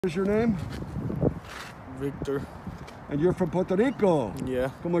What is your name? Victor. And you're from Puerto Rico?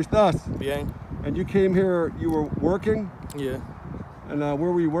 Yeah. ¿Cómo estás? Bien. And you came here, you were working? Yeah. And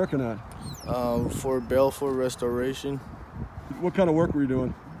where were you working at? For Belfort Restoration. What kind of work were you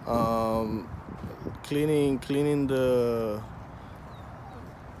doing? Cleaning the,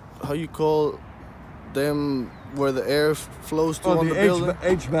 how you call them, where the air flows to on the building?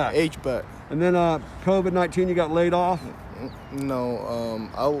 HVAC. HVAC. And then COVID-19, you got laid off? No,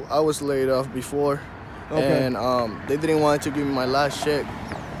 I was laid off before. Okay. And they didn't want to give me my last check.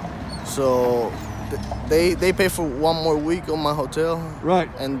 So they paid for one more week on my hotel. Right.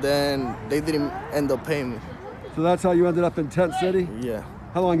 And then they didn't end up paying me. So that's how you ended up in Tent City? Yeah.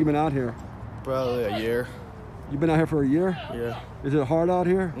 How long you been out here? Probably a year. You've been out here for a year? Yeah. Is it hard out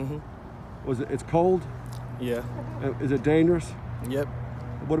here? Mm-hmm. It's cold? Yeah. Is it dangerous? Yep.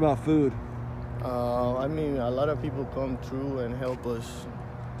 What about food? I mean, a lot of people come through and help us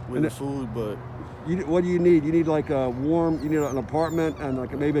with the food, but... What do you need? You need like a warm, you need an apartment and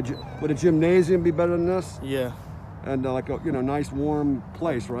like maybe, would a gymnasium be better than this? Yeah. And like a, nice warm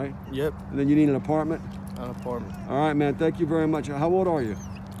place, right? Yep. And then you need an apartment? An apartment. All right, man, thank you very much. How old are you?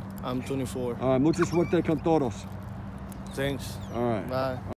 I'm 24. All right, mucha suerte con todos. Thanks. All right. Bye.